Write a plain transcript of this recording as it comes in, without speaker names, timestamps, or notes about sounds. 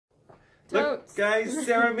Look, guys,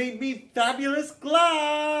 Sarah made me fabulous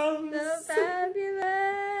gloves! So fabulous!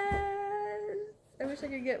 I wish I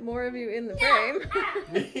could get more of you in the frame.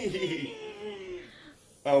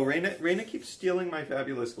 Oh, Raina keeps stealing my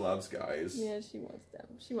fabulous gloves, guys. Yeah, she wants them.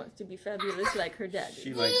 She wants to be fabulous like her daddy.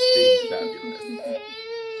 She likes being fabulous.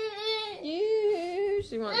 Yeah,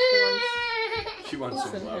 she wants the ones. She wants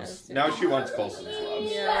some gloves. Now she wants Colson's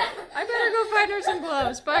gloves. Yeah. I better go find her some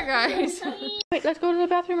gloves. Bye, guys. Wait, let's go to the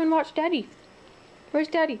bathroom and watch Daddy. Where's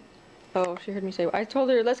Daddy? Oh, she heard me say, I told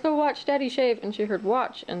her, let's go watch Daddy shave, and she heard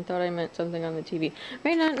watch and thought I meant something on the TV.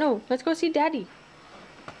 Raina, no, let's go see Daddy.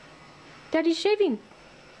 Daddy's shaving.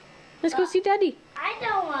 Let's go see Daddy. I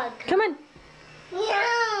don't want to. Come on.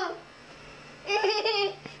 No.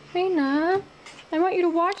 Raina, I want you to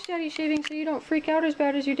watch Daddy shaving so you don't freak out as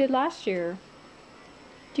bad as you did last year.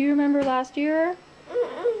 Do you remember last year?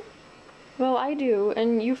 Well, I do,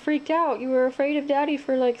 and you freaked out. You were afraid of Daddy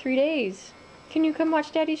for like 3 days. Can you come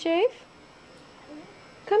watch Daddy shave?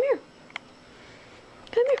 Come here.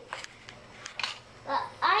 Come here.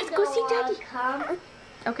 I Let's go see Daddy. Come.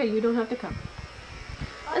 Okay, you don't have to come.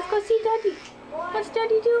 Let's go see Daddy. What's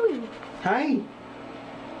Daddy doing? Hi.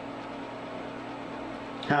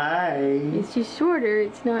 Hi. It's just shorter.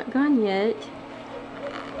 It's not gone yet.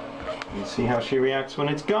 Let's see how she reacts when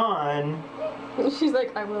it's gone. She's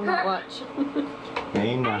like, I will not watch.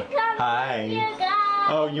 Raina. Hi.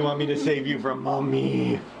 Oh, you want me to save you from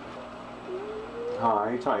Mommy?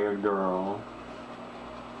 Hi, tired girl.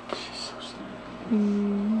 She's so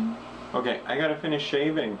sleepy. Okay, I gotta finish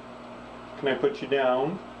shaving. Can I put you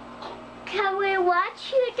down? Can we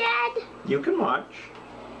watch you, Dad? You can watch.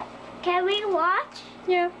 Can we watch?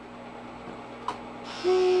 Yeah.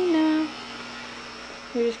 No.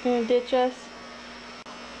 You're just gonna ditch us?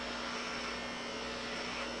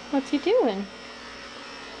 What's he doing?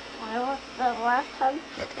 I was the last time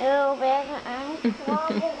to bed and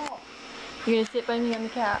You gonna sit by me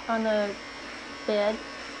on the bed? You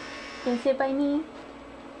gonna sit by me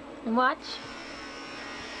and watch?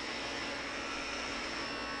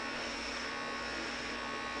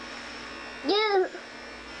 You.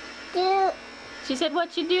 She said,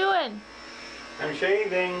 what you doing? I'm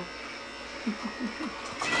shaving.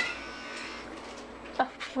 Oh,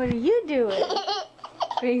 what are you doing?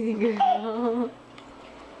 Crazy girl.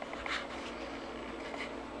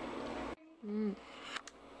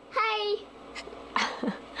 Hey.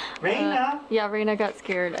 Raina. Yeah, Raina got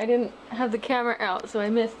scared. I didn't have the camera out, so I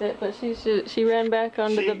missed it. But she ran back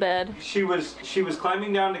onto the bed. She was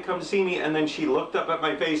climbing down to come see me, and then she looked up at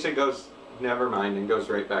my face and goes, "Never mind," and goes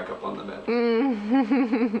right back up on the bed.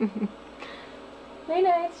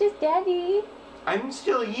 Raina, it's just Daddy. I'm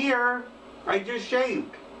still here. I just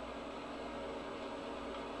shaved.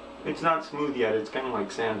 It's not smooth yet. It's kind of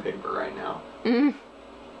like sandpaper right now.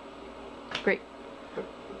 Great.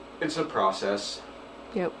 It's a process.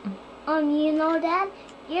 Yep. You know, Dad,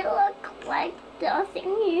 you look like the thing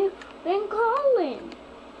you've been calling.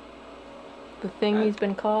 The thing he's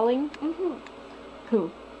been calling?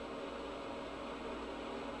 Who?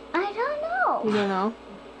 I don't know. You don't know?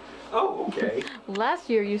 Oh, okay. Last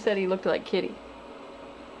year you said he looked like Kitty.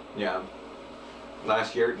 Yeah.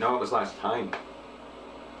 Last year? No, it was last time.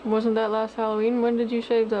 Wasn't that last Halloween? When did you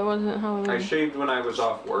shave that wasn't Halloween? I shaved when I was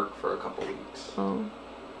off work for a couple weeks. Oh.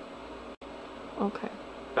 Okay.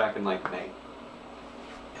 Back in like May.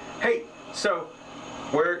 Hey, so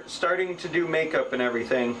we're starting to do makeup and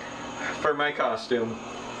everything for my costume.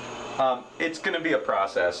 It's gonna be a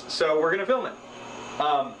process, so we're gonna film it.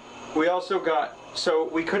 We also got, so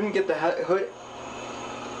we couldn't get the hood.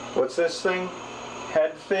 What's this thing?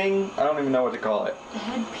 Head thing? I don't even know what to call it. The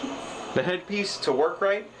headpiece. The headpiece to work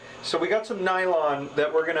right. So we got some nylon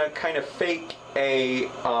that we're gonna kind of fake a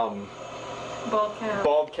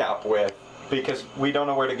bald cap with, because we don't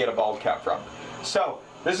know where to get a bald cap from. So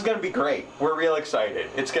this is gonna be great. We're real excited.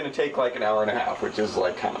 It's gonna take like an hour and a half, which is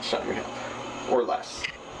like how much time we have, or less.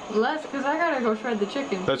 Less, because I gotta go shred the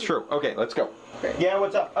chicken. That's true. Okay, let's go. Great. Yeah,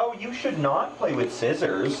 what's up? Oh, you should not play with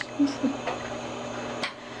scissors.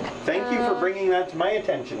 Thank you for bringing that to my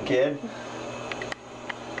attention, kid.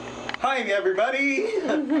 Hi, everybody.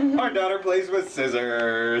 Our daughter plays with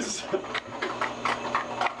scissors. Hi,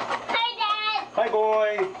 Dad. Hi,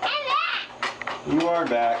 boy. I'm back. You are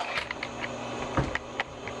back.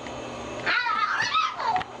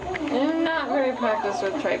 I'm not very practiced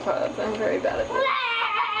with tripods. I'm very bad at it. Oh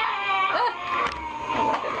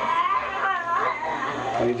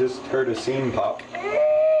my I goodness. just heard a seam pop.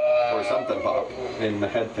 Or something pop in the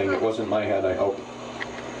head thing. It wasn't my head, I hope.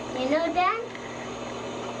 You know, Dad?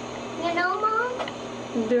 You know, Mom?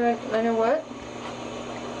 I know what?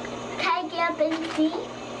 Can I get up and see?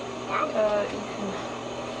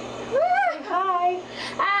 Hi.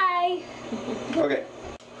 Hi. Okay.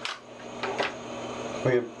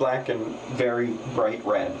 We have black and very bright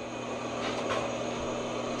red.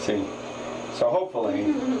 See? So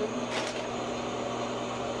hopefully...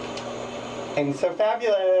 And so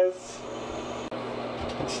fabulous!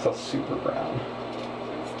 It's still super brown.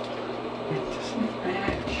 It doesn't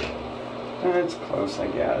match. It's close, I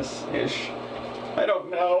guess, ish. I don't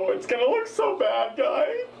know. It's gonna look so bad,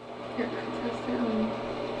 guys.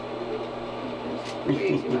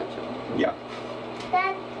 Yeah.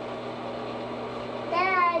 Dad.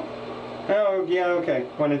 Dad. Oh yeah, okay.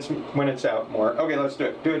 When it's out more. Okay, let's do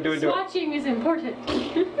it. Do it. Swatching is important.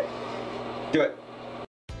 Do it.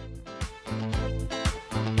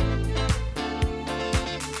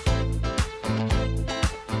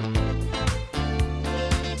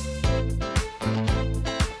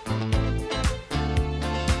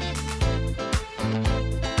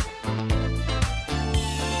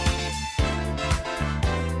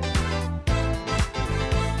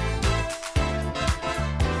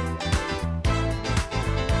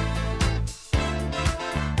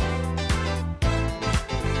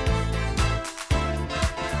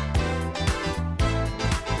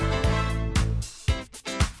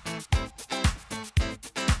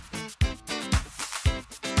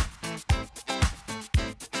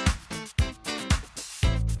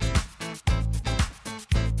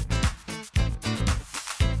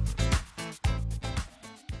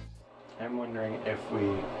 I'm wondering if we,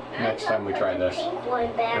 next time we try this,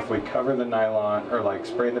 if we cover the nylon, or like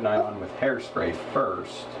spray the nylon with hairspray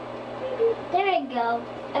first. There we go.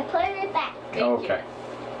 I put it back. Okay.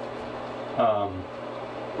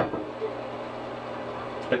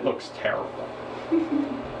 It looks terrible. Do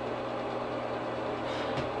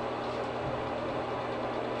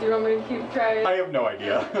you want me to keep trying? I have no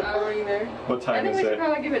idea. I don't either. What time I think is we should it?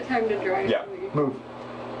 probably give it time to dry. Yeah, move.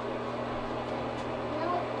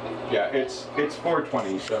 Yeah, it's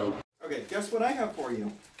 4:20, so. Okay, guess what I have for you?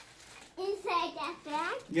 Inside that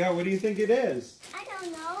bag? Yeah, what do you think it is? I don't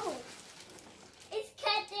know. It's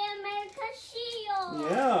Captain America shield.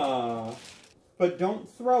 Yeah. But don't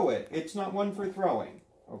throw it. It's not one for throwing,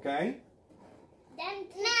 okay? Then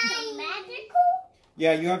the magical?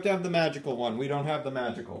 Yeah, you have to have the magical one. We don't have the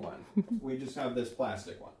magical one. We just have this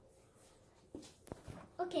plastic one.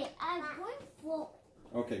 Okay, I have one for.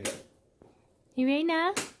 Okay, good.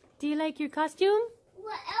 Irena, do you like your costume?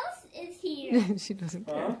 What else is here? She doesn't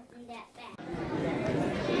Huh? care. In that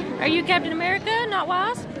bag. Are you Captain America, not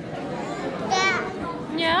Wasp? Yeah.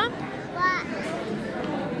 Yeah?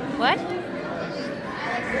 What? What?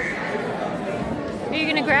 Are you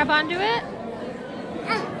gonna grab onto it?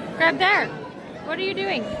 Grab there. What are you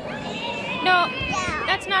doing? No,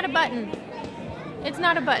 that's not a button. It's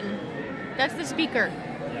not a button. That's the speaker.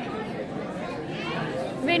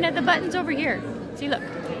 Reina, the button's over here. See, look.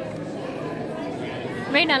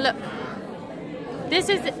 Reina, look. This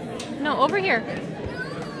is, no, over here.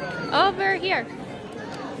 Over here.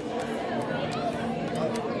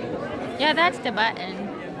 Yeah, that's the button.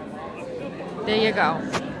 There you go.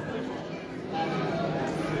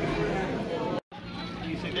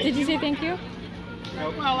 Did you say thank you?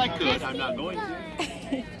 Well, I could. I'm not going to.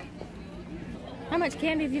 How much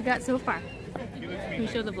candy have you got so far? Can you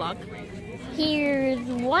show the vlog? Here's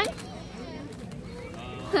one.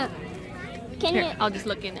 Can Here, you? I'll just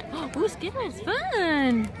look in there. Oh, Skittles,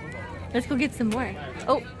 fun! Let's go get some more.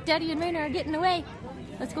 Oh, Daddy and Reina are getting away.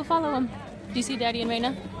 Let's go follow them. Do you see Daddy and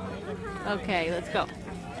Reina? Okay, let's go.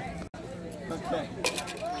 Okay.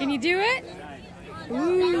 Can you do it?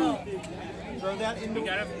 Ooh. Throw that in the,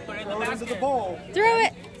 throw it into the bowl. Throw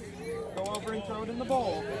it. Go over and throw it in the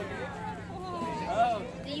bowl.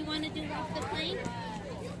 Do you want to do off the plane?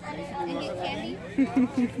 And get candy?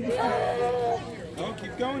 Oh,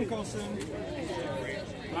 keep going, Colson.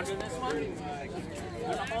 Want to do this one? You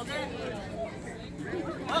want to hold it?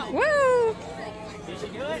 Woo! Did she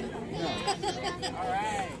do it?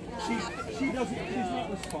 Alright. She's not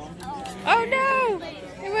responding. Oh no!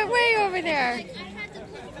 It went way over there.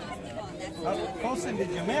 Colson,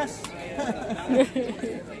 did you miss?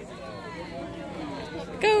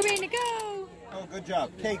 Go, Reina, go! Oh, good job.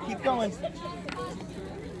 Okay, keep going.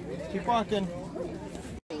 Keep walking.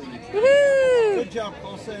 Woohoo! Good job,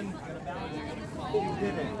 Colson. You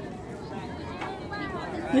did it.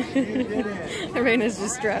 You did it. Reina's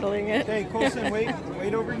just straddling it. Okay, Colson, wait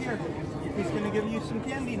over here. He's going to give you some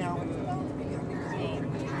candy now.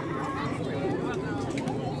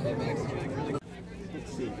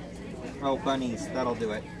 Let's see. Oh, bunnies. That'll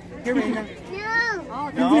do it. Here, Reina.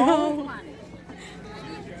 No. No? No.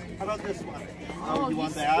 How about this one? Oh, you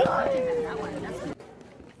want that?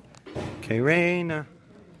 Okay, Raina.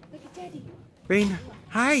 Look at Daddy. Raina,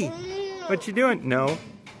 hi. What you doing? No?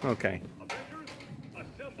 Okay.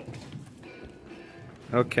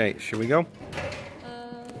 Okay, should we go?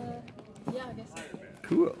 Yeah, I guess so.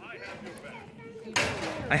 Cool.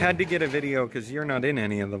 I had to get a video because you're not in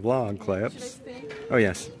any of the vlog clips. Oh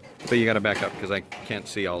yes, but you gotta back up because I can't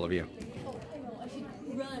see all of you. Oh, I know. I should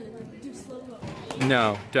run and do slow-mo.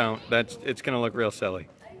 No, don't. It's gonna look real silly.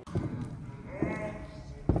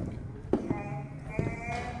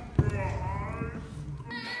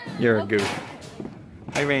 You're a goof.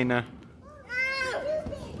 Hi, Raina.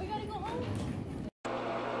 We gotta go home.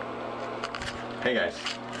 Hey guys.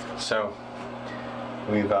 So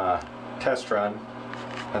we've test run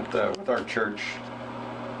with our church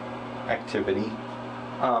activity.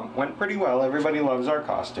 Went pretty well. Everybody loves our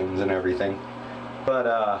costumes and everything. But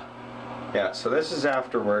yeah. So this is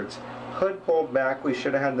afterwards. Hood pulled back. We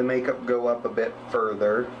should have had the makeup go up a bit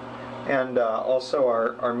further, and also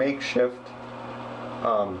our makeshift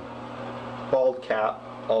bald cap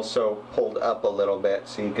also pulled up a little bit,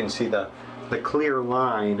 so you can see the clear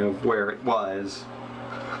line of where it was.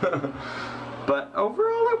 But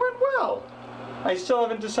overall it went well. I still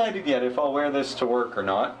haven't decided yet if I'll wear this to work or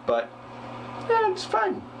not, but yeah, it's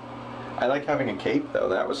fun. I like having a cape though,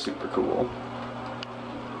 that was super cool.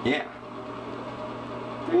 Yeah.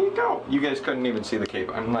 There you go. You guys couldn't even see the cape.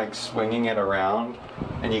 I'm like swinging it around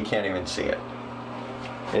and you can't even see it.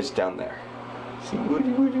 It's down there. See, woody,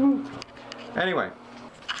 woody, woody. Anyway,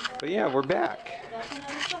 but yeah, we're back. That's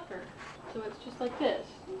another sucker. So it's just like this.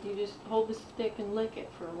 You just hold the stick and lick it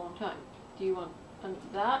for a long time. Do you want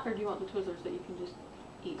that, or do you want the Twizzlers that you can just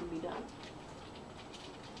eat and be done?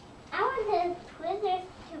 I want the Twizzlers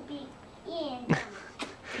to be in.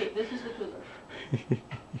 Okay, this is the Twizzler.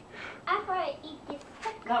 After I eat this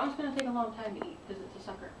sucker. That one's gonna take a long time to eat because it's a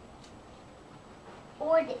sucker.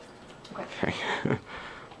 Or this. Okay.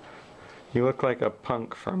 You look like a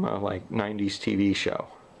punk from a like 90s TV show.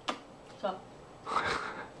 So.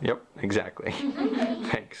 Yep, exactly.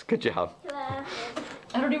 Thanks, good job. I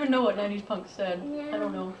don't even know what 90s punk said. I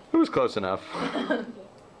don't know. It was close enough.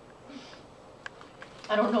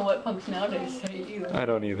 I don't know what punks nowadays say either. I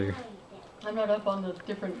don't either. I'm not up on the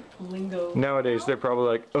different lingo. Nowadays they're probably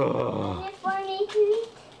like, ugh. Is it for me to eat?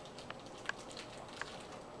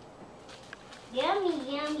 Yummy,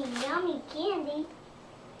 yummy, yummy candy.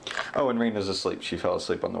 Oh, and Reina's asleep. She fell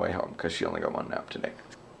asleep on the way home because she only got one nap today.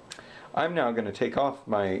 I'm now going to take off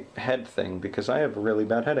my head thing because I have a really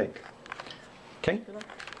bad headache. Okay?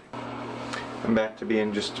 I'm back to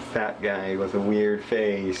being just a fat guy with a weird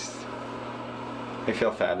face. I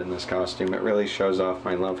feel fat in this costume. It really shows off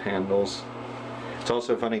my love handles. It's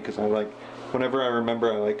also funny because I like, whenever I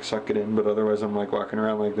remember I like suck it in, but otherwise I'm like walking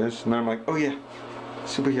around like this, and then I'm like, oh yeah,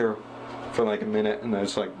 superhero for like a minute, and then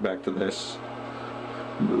it's like back to this.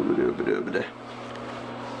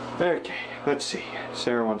 Okay, let's see.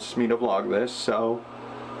 Sarah wants me to vlog this, so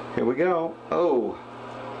here we go. Oh.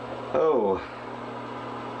 Oh.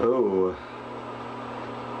 Oh.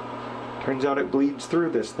 Turns out it bleeds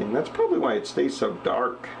through this thing. That's probably why it stays so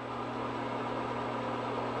dark.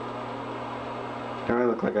 Now I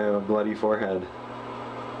look like I have a bloody forehead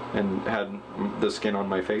and had the skin on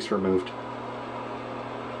my face removed.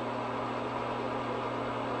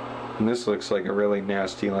 And this looks like a really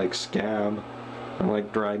nasty like scab and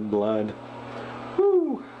like dried blood.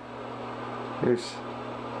 Woo!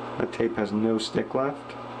 That tape has no stick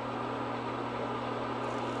left.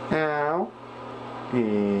 Ow.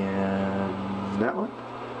 And that one.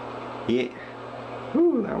 Yeah.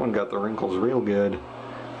 Ooh, that one got the wrinkles real good.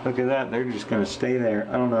 Look at that, they're just gonna stay there.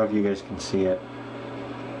 I don't know if you guys can see it,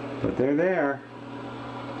 but they're there.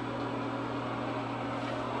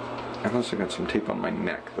 I've also got some tape on my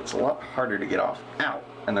neck that's a lot harder to get off. Ow!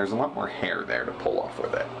 And there's a lot more hair there to pull off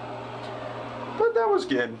with it. But that was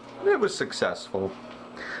good. It was successful.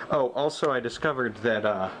 Oh, also I discovered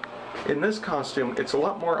that in this costume, it's a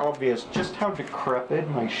lot more obvious just how decrepit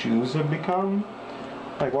my shoes have become.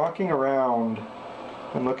 Like walking around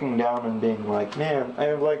and looking down and being like, man, I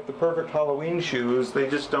have like the perfect Halloween shoes. They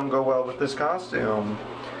just don't go well with this costume.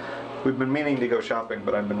 We've been meaning to go shopping,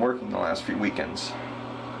 but I've been working the last few weekends.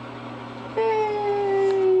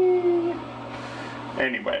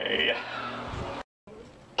 Anyway,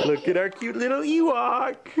 look at our cute little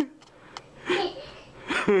Ewok.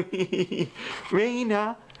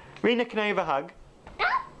 Raina, can I have a hug?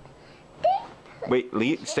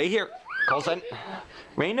 Wait, stay here. Colson.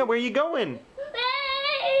 Raina, where are you going?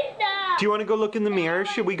 Do you want to go look in the mirror?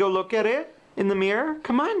 Should we go look at it in the mirror?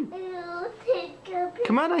 Come on.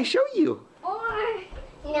 Come on, I show you. Or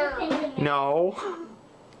no. No.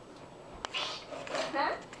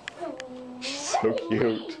 Huh? so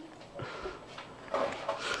cute.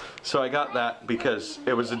 So I got that because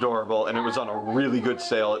it was adorable and it was on a really good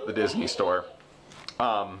sale at the Disney store.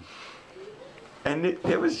 And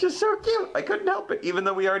it was just so cute. I couldn't help it, even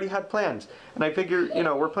though we already had plans. And I figure, you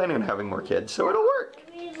know, we're planning on having more kids, so it'll work.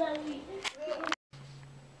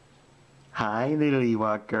 Hi, little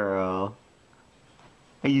Ewok girl.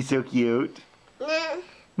 Are you so cute?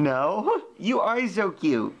 No? You are so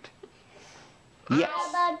cute. Yes. How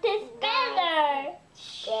about this banner?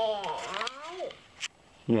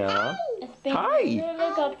 Yeah. Hi.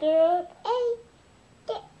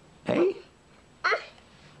 Hey.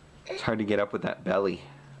 It's hard to get up with that belly.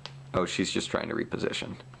 Oh, she's just trying to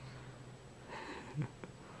reposition.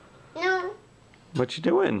 No. What you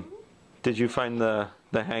doing? Did you find the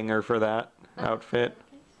hanger for that outfit?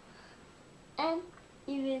 And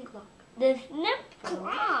even the snip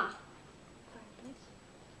claw.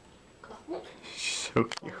 She's so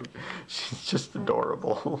cute. She's just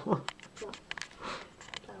adorable.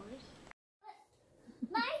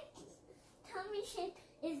 My tummy shape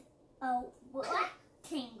is a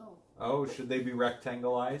rectangle. Oh, should they be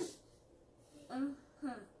rectangle eyes? Uh-huh.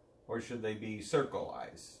 Or should they be circle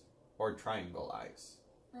eyes? Or triangle eyes?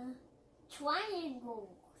 Triangle.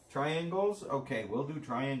 Triangles? Okay, we'll do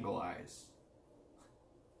triangle eyes.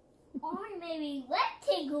 Or maybe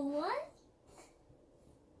rectangle one.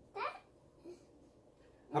 That.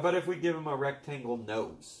 How about if we give him a rectangle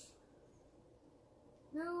nose?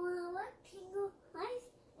 No, rectangle eyes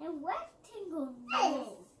and rectangle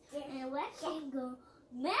nose and rectangle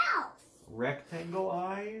mouth. Rectangle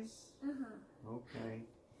eyes? Uh-huh. Okay.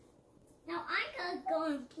 Now I'm gonna go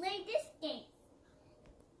and play this game.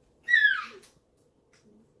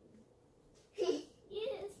 You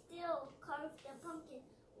still carve the pumpkin.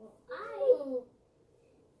 Well,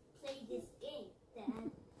 I play this game,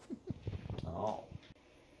 Dad. Oh.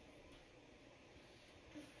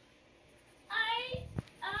 I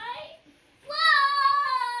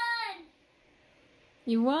won!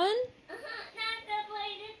 You won? Now I'm gonna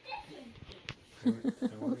play this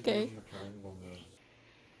game. Okay.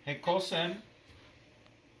 Hey, Colson.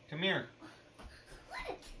 Come here.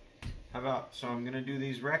 What? How about, so I'm going to do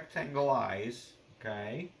these rectangle eyes,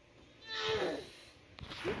 okay?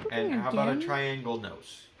 And how about a triangle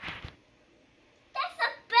nose? That's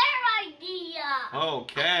a bear idea.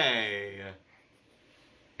 Okay.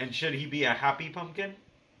 And should he be a happy pumpkin?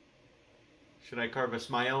 Should I carve a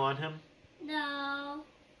smile on him? No.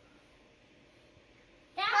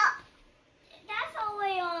 That's all the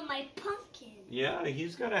way on my pumpkin. Yeah,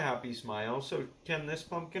 he's got a happy smile. So can this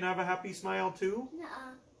pumpkin have a happy smile too? No,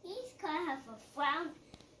 he's gonna have a frown,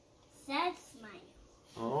 sad smile.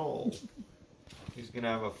 Oh. He's going to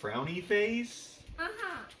have a frowny face?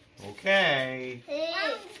 Uh-huh. Okay.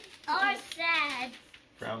 Frowns are sad.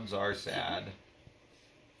 Frowns are sad.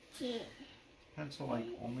 Yeah. Pencil like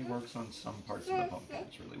only works on some parts of the pumpkin.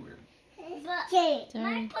 It's really weird. But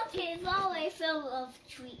my pumpkin is always filled with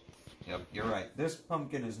treats. Yep, you're right. This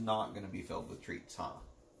pumpkin is not going to be filled with treats, huh?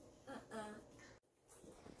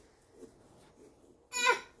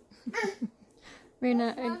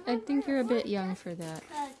 Raina, I think you're a bit young for that.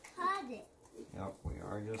 Cut it. Yep, we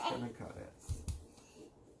are just going to cut it.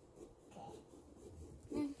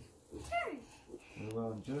 Turn. We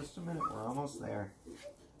will in just a minute. We're almost there.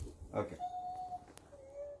 Okay.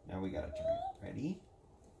 Now we got to turn it. Ready?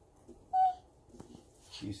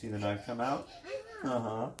 Do you see the knife come out?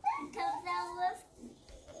 Uh-huh. It comes out with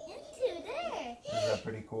into there. Is that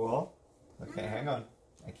pretty cool? Okay, hang on.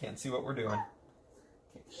 I can't see what we're doing.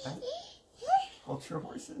 Okay. Hold your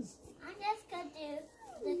horses. I'm just gonna do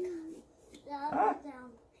the Ah.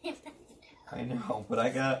 down. I know, but I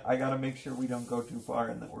gotta make sure we don't go too far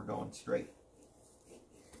and that we're going straight.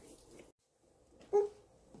 Ooh.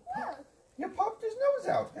 You popped his nose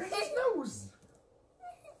out. There's his nose.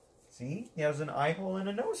 See? He has an eye hole and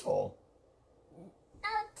a nose hole.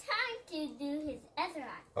 Now time to do his other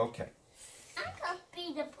eye. Okay. I'm gonna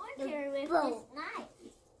be the portrait with this knife.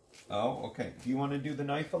 Oh, okay. Do you want to do the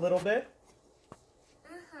knife a little bit?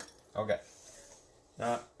 Uh-huh. Okay.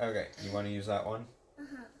 Okay. You want to use that one?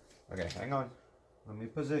 Uh-huh. Okay, hang on. Let me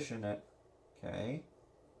position it. Okay.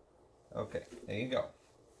 Okay, there you go.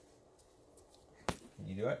 Can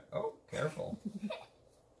you do it? Oh, careful.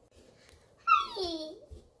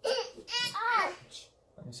 Ouch!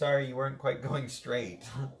 I'm sorry you weren't quite going straight.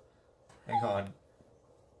 Hang on.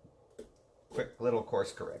 Quick little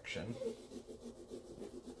course correction.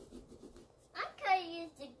 I'm gonna use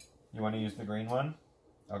the. You want to use the green one?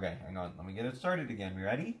 Okay, hang on. Let me get it started again. You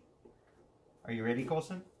ready? Are you ready,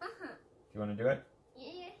 Colson? Uh-huh. Do you want to do it?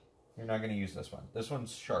 Yeah. You're not going to use this one. This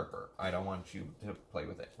one's sharper. I don't want you to play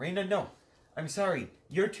with it. Raina, no. I'm sorry.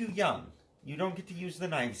 You're too young. You don't get to use the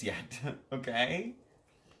knives yet. Okay?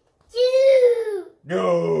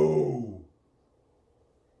 No!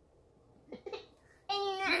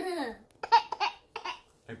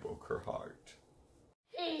 I broke her heart.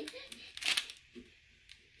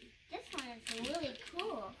 This one is really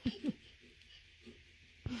cool.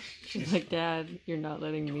 She's like, Dad, you're not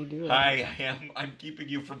letting me do it. I am. I'm keeping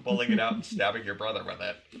you from pulling it out and stabbing your brother with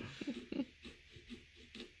it.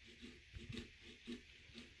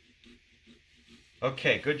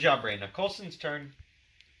 Okay, good job, Raina. Colson's turn.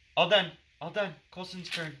 All done. All done. Colson's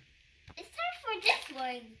turn. It's time for this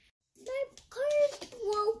one. My car is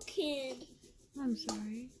broken. I'm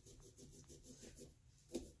sorry.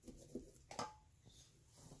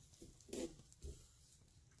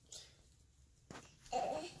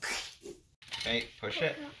 Hey, push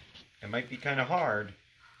it. It might be kind of hard.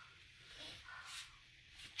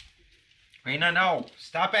 Raina, no.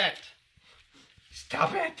 Stop it.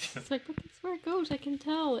 Stop it. It's like, but that's where it goes. I can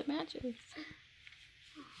tell. It matches.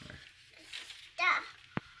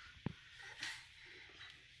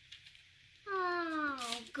 Oh,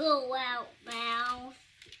 go out, mouse.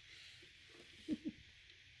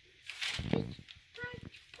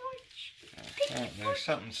 Oh, there's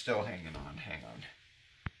something still hanging on. Hang on.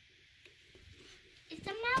 Is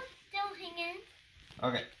the mouse still hanging?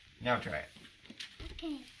 Okay, now try it.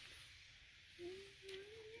 Okay.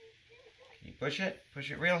 Can you push it?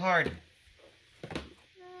 Push it real hard.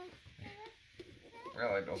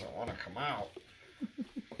 Really doesn't want to come out.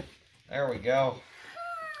 There we go.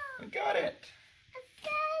 We got it. A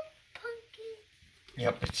sad pumpkin.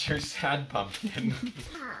 Yep, it's your sad pumpkin.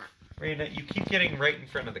 Raina, you keep getting right in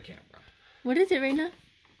front of the camera. What is it, Raina? What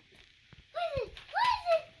is it? What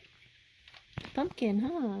is it? Pumpkin,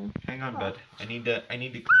 huh? Hang on, bud. I need to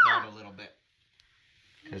clean out a little bit.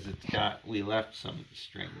 Because we left some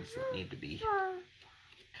strings that need to be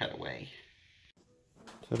cut away.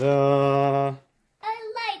 Ta-da! I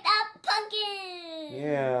like that pumpkin.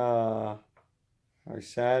 Yeah. Our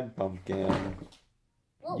sad pumpkin.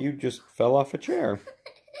 Whoa. You just fell off a chair.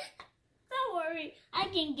 Don't worry, I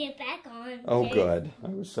can get back on. Oh, okay? good. I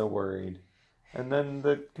was so worried. And then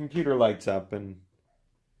the computer lights up and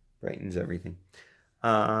brightens everything.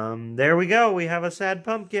 There we go. We have a sad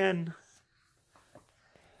pumpkin.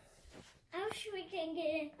 I'm sure we can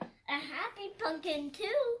get a happy pumpkin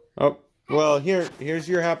too. Oh, well, here's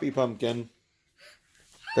your happy pumpkin.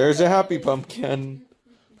 There's a happy pumpkin.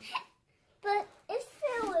 But it's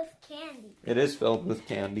filled with candy. It is filled with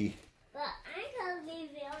candy. But I'm gonna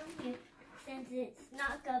leave it on here since it's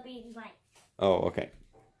not gonna be like, Oh, okay.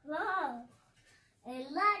 whoa, a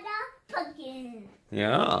lot of pumpkin.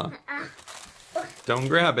 Yeah. Ah, Don't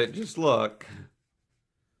grab it. Just look.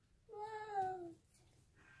 whoa.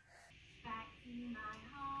 Back in my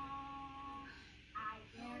home, I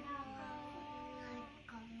get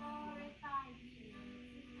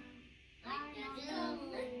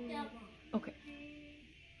Okay.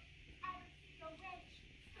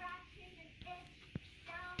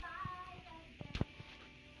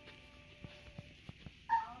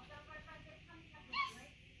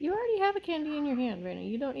 You already have a candy in your hand, Raina.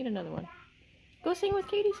 You don't need another one. Go sing with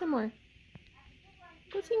Katie some more.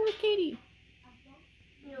 Go sing with Katie.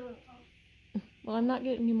 Well, I'm not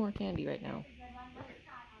getting you more candy right now.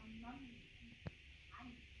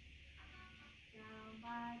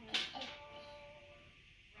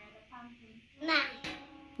 Nah.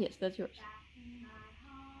 Yes, that's yours.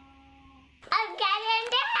 I'm getting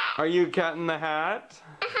that. Are you Cat in the Hat?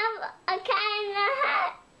 I have a cat in the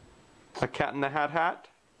hat. A Cat in the Hat hat?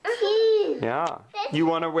 Yeah. You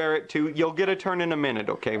want to wear it too? You'll get a turn in a minute,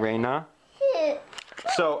 okay, Raina?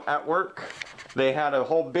 So, at work, they had a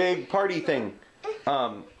whole big party thing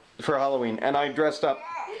for Halloween, and I dressed up.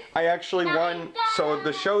 I actually won, so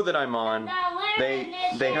the show that I'm on, they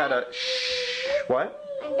had a, what?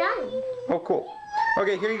 I'm done. Oh, cool.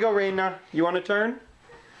 Okay, here you go, Raina. You want to turn?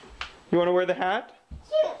 You want to wear the hat?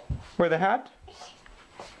 Wear the hat?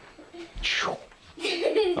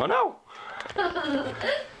 Oh, no.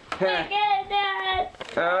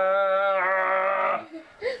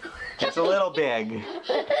 It's a little big. A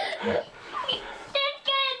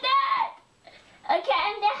cat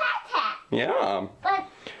in the hat. Yeah. But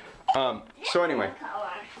So anyway,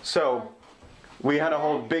 so we had a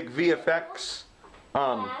whole big VFX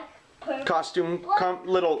costume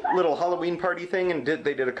little Halloween party thing, and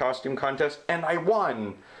they did a costume contest, and I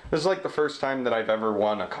won. This is like the first time that I've ever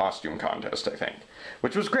won a costume contest, I think,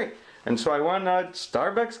 which was great. And so I won a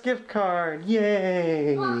Starbucks gift card.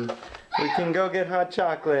 Yay! We can go get hot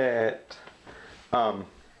chocolate.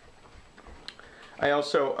 I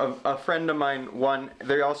also, a friend of mine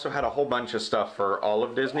they also had a whole bunch of stuff for all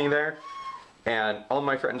of Disney there. And all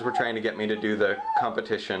my friends were trying to get me to do the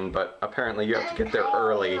competition, but apparently you have to get there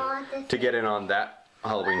early to get in on that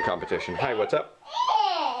Halloween competition. Hi, what's up?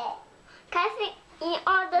 Can I eat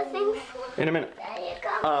all the things? In a minute. There you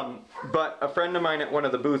go. But a friend of mine at one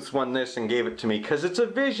of the booths won this and gave it to me because it's a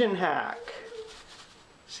vision hack.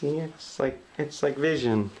 See, it's like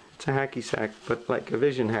vision. It's a hacky sack, but like a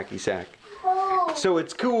vision hacky sack. Oh. So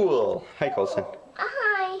it's cool. Hi, Colson.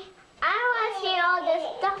 Hi. I want to see all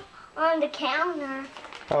this stuff on the counter.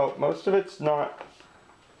 Oh, most of it's not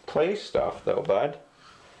play stuff though, bud.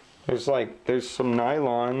 There's some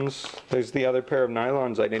nylons. There's the other pair of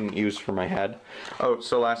nylons I didn't use for my head. Oh,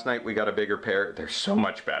 so last night we got a bigger pair. They're so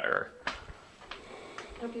much better.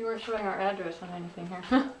 Hope you were showing our address on anything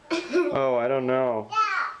here. Oh, I don't know.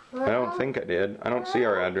 I don't think I did. I don't see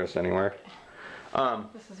our address anywhere.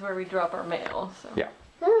 This is where we drop our mail, so. Yeah.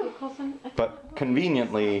 Colson, But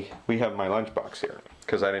conveniently, we have my lunchbox here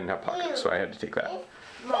because I didn't have pockets, so I had to take that.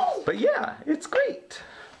 But yeah, it's great.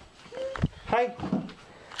 Hi.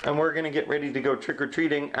 And we're gonna get ready to go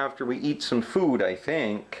trick-or-treating after we eat some food, I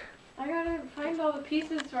think. I gotta find all the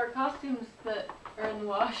pieces to our costumes that are in the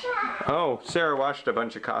wash. Oh, Sarah washed a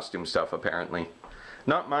bunch of costume stuff apparently.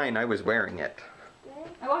 Not mine, I was wearing it.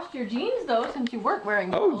 I washed your jeans though, since you weren't wearing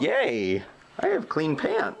them. Oh, yay! I have clean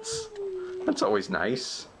pants. That's always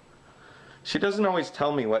nice. She doesn't always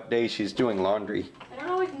tell me what day she's doing laundry. I don't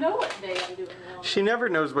always know what day I'm doing laundry. She never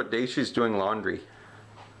knows what day she's doing laundry.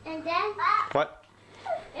 And then What?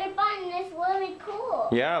 I find this really cool.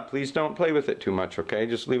 Yeah, please don't play with it too much, okay?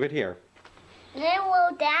 Just leave it here. And it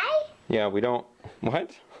will die? Yeah, we don't... What?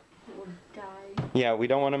 It will die. Yeah, we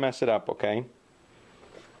don't want to mess it up, okay?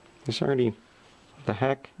 It's already... What the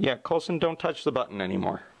heck? Yeah, Colson, don't touch the button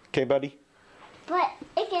anymore. Okay, buddy? But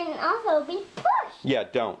it can also be pushed. Yeah,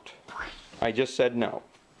 don't. I just said no,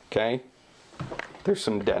 okay? There's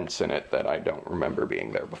some dents in it that I don't remember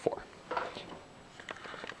being there before.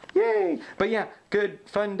 Yay! But yeah, good,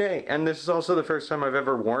 fun day. And this is also the first time I've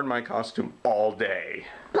ever worn my costume all day.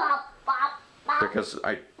 Bop, bop, bop. Because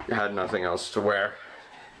I had nothing else to wear.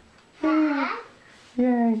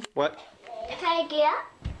 Yay. What? Can I get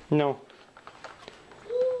up? No.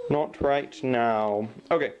 Not right now.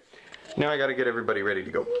 Okay, now I gotta get everybody ready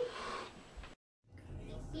to go.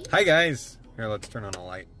 Hi guys! Here, let's turn on a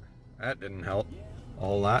light. That didn't help a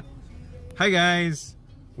whole lot. Hi guys!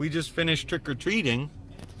 We just finished trick-or-treating.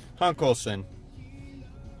 Huh, Colson?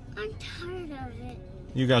 I'm tired of it.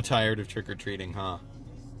 You got tired of trick-or-treating, huh?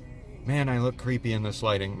 Man, I look creepy in this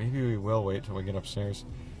lighting. Maybe we will wait till we get upstairs.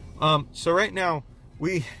 So right now,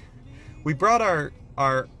 we brought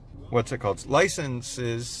our what's it called?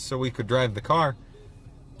 Licenses so we could drive the car,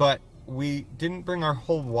 but we didn't bring our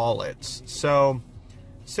whole wallets. So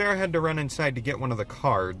Sarah had to run inside to get one of the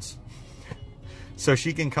cards so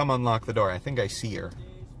she can come unlock the door. I think I see her.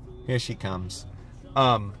 Here she comes.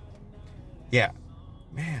 Yeah.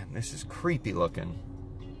 Man, this is creepy looking.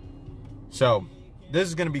 So, this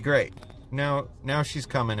is gonna be great. Now she's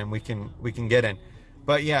coming and we can get in.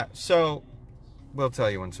 But yeah, so we'll tell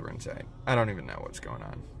you once we're inside. I don't even know what's going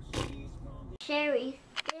on. Cherries.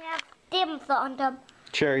 They have stems on them.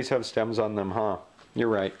 Cherries have stems on them, huh? You're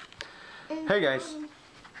right. Hey guys,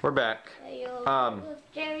 we're back.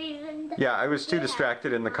 Cherries in the Yeah, I was too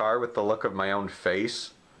distracted in the car with the look of my own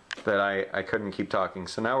face that I couldn't keep talking.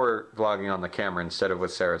 So now we're vlogging on the camera instead of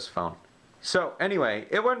with Sarah's phone. So anyway,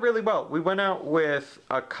 it went really well. We went out with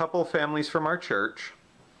a couple families from our church,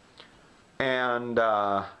 and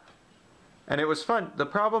it was fun. The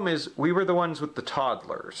problem is we were the ones with the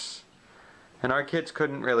toddlers, and our kids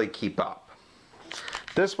couldn't really keep up.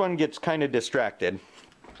 This one gets kind of distracted.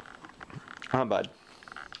 Huh, bud?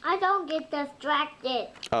 I don't get distracted.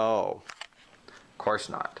 Oh, of course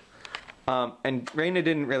not. And Raina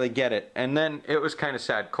didn't really get it, and then it was kind of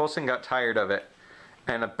sad. Colson got tired of it,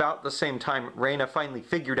 and about the same time, Raina finally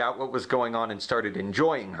figured out what was going on and started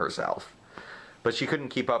enjoying herself. But she couldn't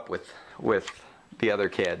keep up with the other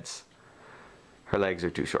kids. Her legs are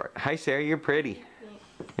too short. Hi, Sarah, you're pretty.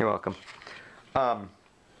 You're welcome.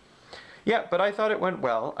 Yeah, but I thought it went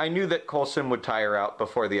well. I knew that Colson would tire out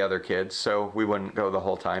before the other kids, so we wouldn't go the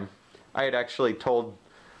whole time. I had actually told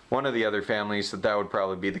one of the other families that would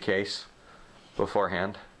probably be the case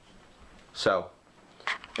beforehand. So,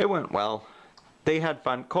 it went well. They had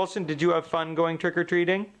fun. Colson, did you have fun going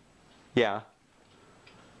trick-or-treating? Yeah.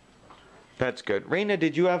 That's good. Raina,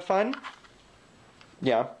 did you have fun?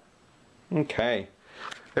 Yeah. Okay.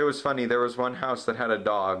 It was funny. There was one house that had a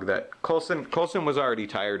dog that Colson was already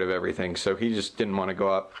tired of everything, so he just didn't want to go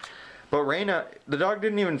up. But Raina, the dog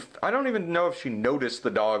didn't even, I don't even know if she noticed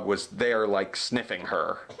the dog was there, like, sniffing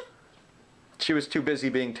her. She was too busy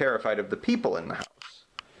being terrified of the people in the house.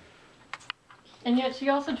 And yet she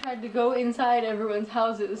also tried to go inside everyone's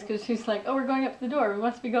houses because she's like, oh, we're going up to the door. We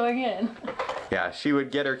must be going in. Yeah, she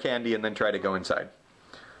would get her candy and then try to go inside.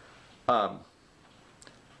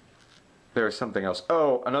 There was something else.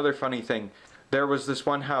 Oh, another funny thing. There was this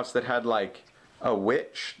one house that had, like, a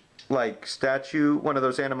witch, like, statue, one of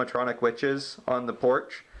those animatronic witches on the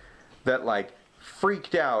porch that, like,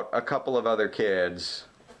 freaked out a couple of other kids.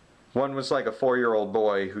 One was, like, a 4-year-old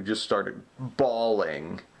boy who just started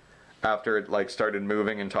bawling after it, like, started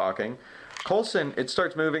moving and talking. Colson, it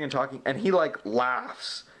starts moving and talking, and he, like,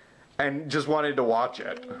 laughs and just wanted to watch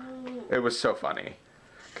it. It was so funny.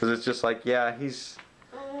 Because it's just like, yeah, he's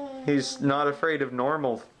not afraid of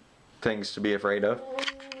normal things to be afraid of.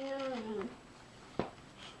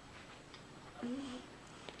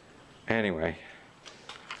 Anyway,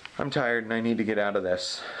 I'm tired and I need to get out of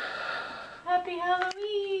this. Happy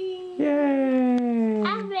Halloween! Yay!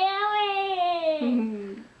 I'm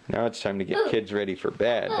very. Now it's time to get kids ready for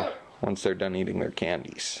bed once they're done eating their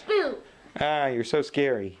candies. Boo. Ah, you're so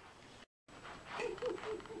scary.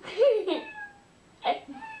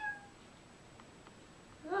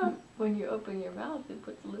 When you open your mouth, it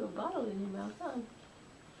puts a little bottle in your mouth, huh?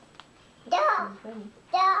 Da.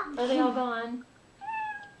 Are they all gone?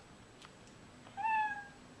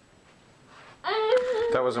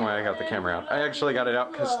 That wasn't why I got the camera out. I actually got it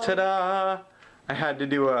out because, ta-da! I had to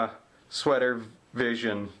do a sweater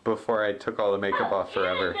vision before I took all the makeup off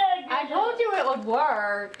forever. I told you it would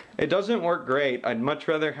work. It doesn't work great. I'd much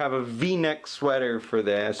rather have a V-neck sweater for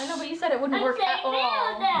this. I know, but you said it wouldn't work at all.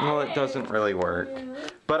 Well, it doesn't really work.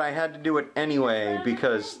 But I had to do it anyway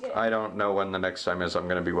because I don't know when the next time is I'm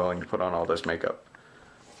going to be willing to put on all this makeup.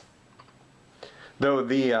 Though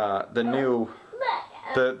the new,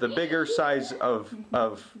 the bigger size of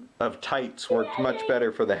tights worked much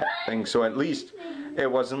better for the head thing, so at least it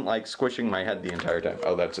wasn't like squishing my head the entire time.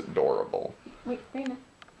 Oh, that's adorable. Wait, Raina.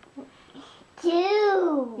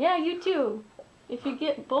 Two. Yeah, you too. If you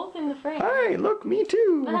get both in the frame. Hi, look, me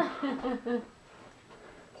too.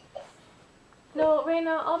 No,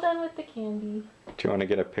 Raina, all done with the candy. Do you want to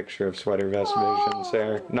get a picture of sweater vest visions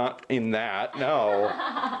there? Not in that, no.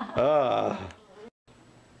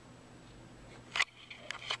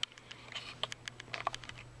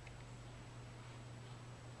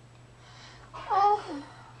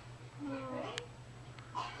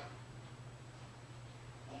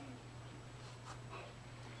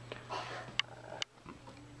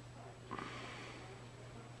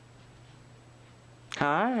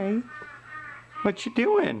 Hi. What you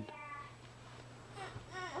doing?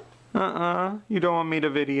 You don't want me to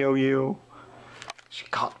video you. She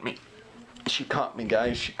caught me. She caught me,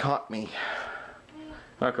 guys. She caught me.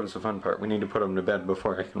 Now comes the fun part. We need to put them to bed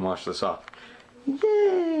before I can wash this off.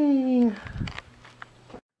 Yay!